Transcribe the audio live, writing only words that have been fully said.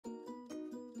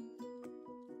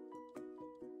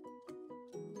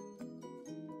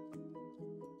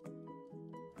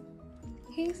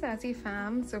Hey Sassy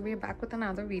fam, so we're back with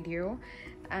another video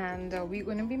and we're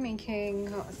going to be making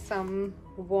some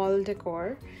wall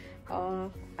decor.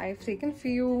 I've taken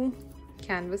few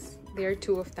canvas, there are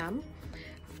 2 of them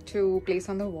to place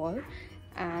on the wall,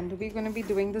 and we're going to be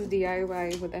doing this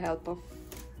DIY with the help of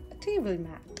a table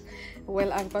mat.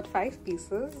 Well, I've got 5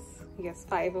 pieces, yes,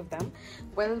 5 of them.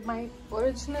 Well, my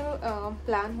original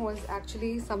plan was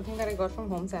actually something that I got from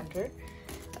Home Center.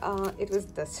 It was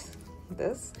this,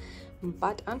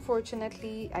 but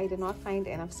unfortunately I did not find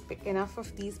enough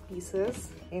of these pieces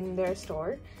in their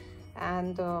store,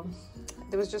 and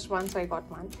there was just one, so I got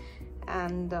one,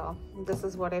 and this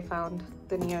is what I found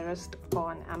the nearest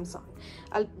on Amazon.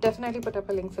 I'll definitely put up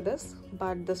a link for this,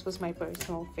 but this was my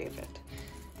personal favorite.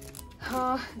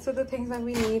 So the things that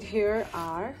we need here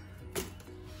are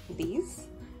these.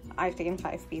 I've taken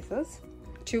 5 pieces,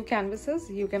 2 canvases.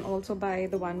 You can also buy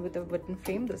the one with the wooden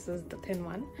frame. This is the thin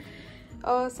one.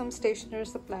 Some stationery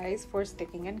supplies for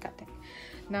sticking and cutting.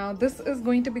 Now this is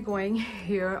going to be going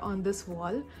here on this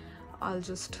wall. I'll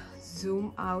just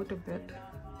zoom out a bit.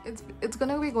 It's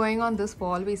gonna be going on this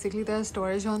wall. Basically there's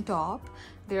storage on top,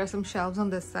 there are some shelves on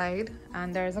this side,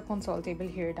 and there is a console table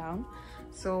here down.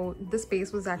 So this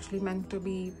space was actually meant to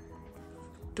be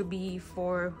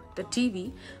for the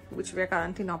TV, which we're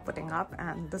currently not putting up,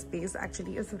 and the space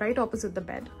actually is right opposite the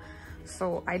bed.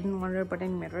 So I didn't want to put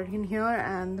any mirror in here,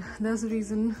 and that's the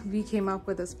reason we came up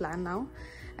with this plan now.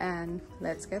 And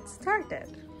let's get started.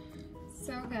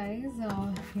 So guys,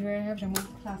 here I have removed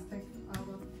the plastic out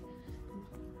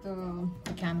of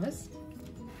the canvas,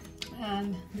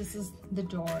 and this is the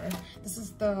door, this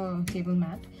is the table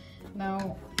mat.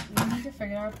 Now we need to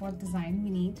figure out what design we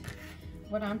need.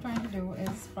 What I'm trying to do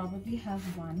is probably have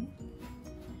one,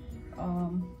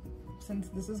 since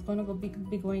this is going to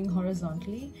be going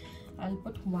horizontally, I'll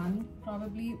put one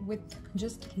probably with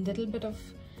just a little bit of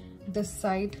this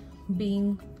side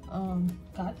being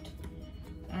cut,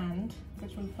 and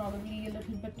which will probably be a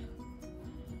little bit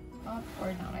up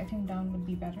or down. I think down would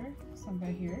be better,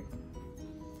 somewhere here.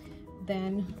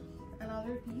 Then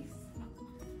another piece,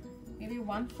 maybe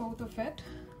 1/4 of it,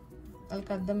 I'll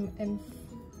cut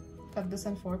this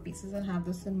in 4 pieces and have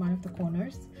this in one of the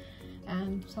corners,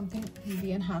 and something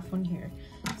maybe in half one here.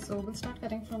 So we'll start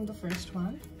cutting from the first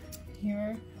one.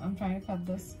 Here I'm trying to cut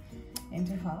this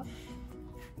into half.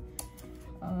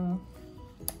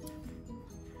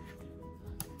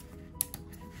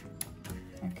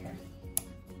 Okay,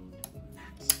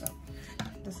 so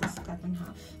this is cut in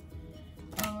half.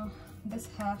 This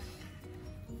half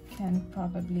can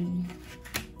probably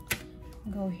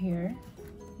go here.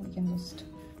 We can just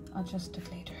adjust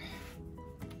it later.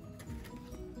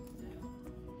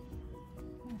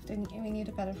 We need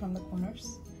to cut it from the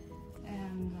corners,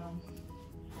 and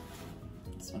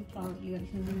this one probably a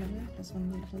little in the middle, this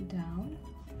one a little down,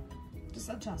 just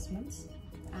adjustments.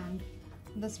 And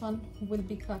this one will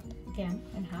be cut again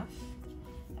in half,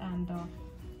 and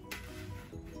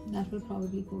that will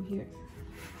probably go here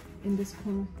in this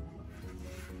corner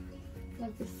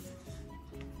like this.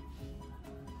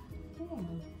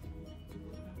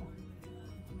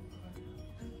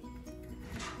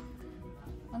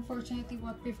 Unfortunately,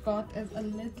 what we've got is a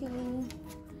little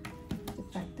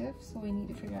defective, so we need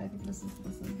to figure out if this is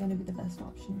going to be the best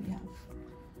option we have.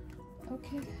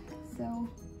 Okay, so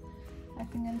I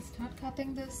think I'll start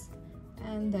cutting this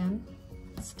and then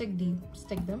stick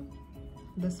them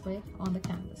this way on the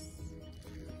canvas.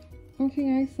 Okay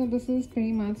guys, so this is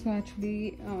pretty much, so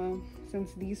actually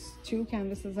since these 2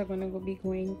 canvases are going to be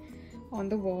going on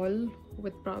the wall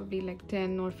with probably like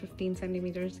 10 or 15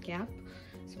 centimeters gap,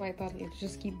 so I thought let's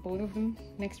just keep both of them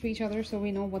next to each other so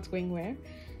we know what's going where.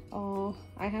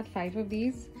 I had 5 of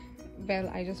these. Well,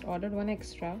 I just ordered one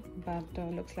extra, but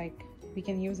looks like we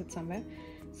can use it somewhere.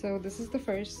 So this is the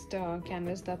first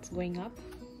canvas that's going up.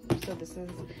 So this is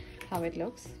how it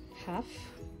looks. Half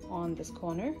on this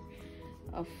corner,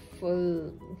 a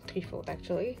full 3/4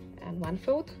 actually, and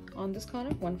 1/4 on this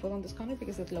corner, 1/4 on this corner,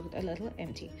 because it looked a little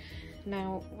empty.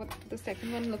 Now what the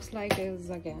second one looks like is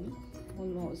again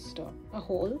almost a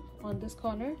hole on this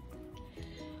corner,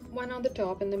 one on the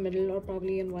top, in the middle, or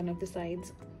probably in one of the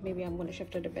sides. Maybe I'm going to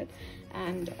shift it a bit,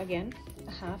 and again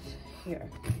a half here.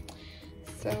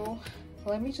 So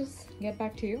let me just get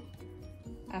back to you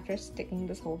after sticking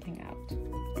this whole thing out.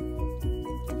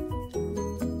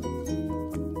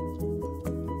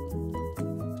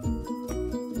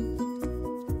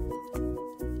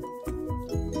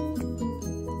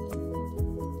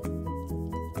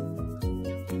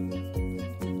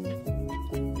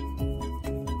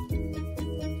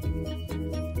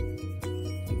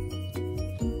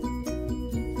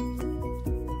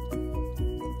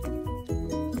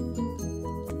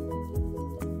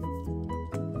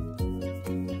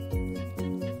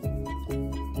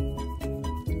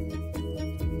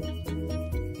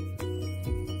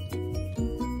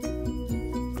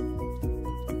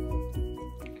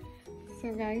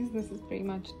 guys, this is pretty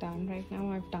much done right now.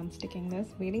 I've done sticking this,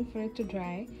 waiting for it to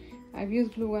dry. I've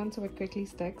used glue gun so it quickly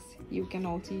sticks. You can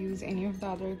also use any of the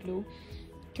other glue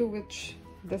to which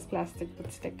this plastic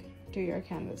would stick to your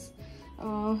canvas.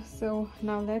 So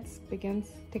now let's begin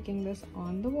sticking this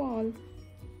on the wall.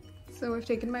 So I've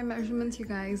taken my measurements, you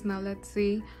guys. Now let's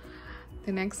see.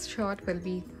 The next shot will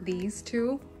be these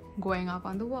two going up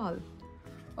on the wall.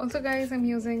 Also guys, I'm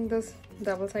using this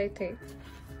double-sided tape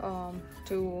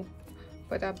to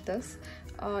put up this.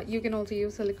 You can also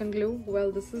use silicone glue.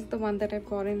 Well, this is the one that I've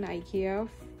got in IKEA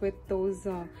with those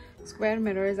square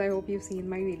mirrors. I hope you've seen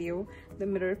my video, the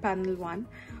mirror panel one.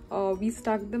 We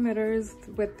stuck the mirrors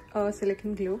with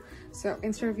silicone glue. So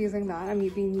instead of using that, I'm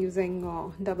been using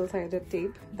double-sided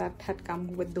tape that had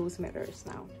come with those mirrors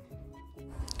now.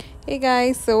 Hey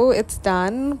guys, so it's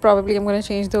done. Probably I'm going to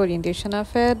change the orientation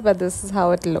of it, but this is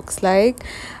how it looks like.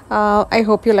 I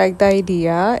hope you like the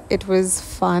idea. It was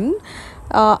fun.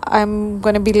 I'm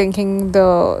going to be linking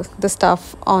the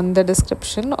stuff on the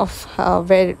description of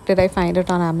where did I find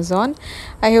it on Amazon.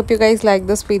 I hope you guys like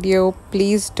this video.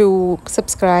 Please do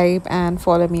subscribe and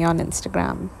follow me on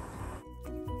Instagram.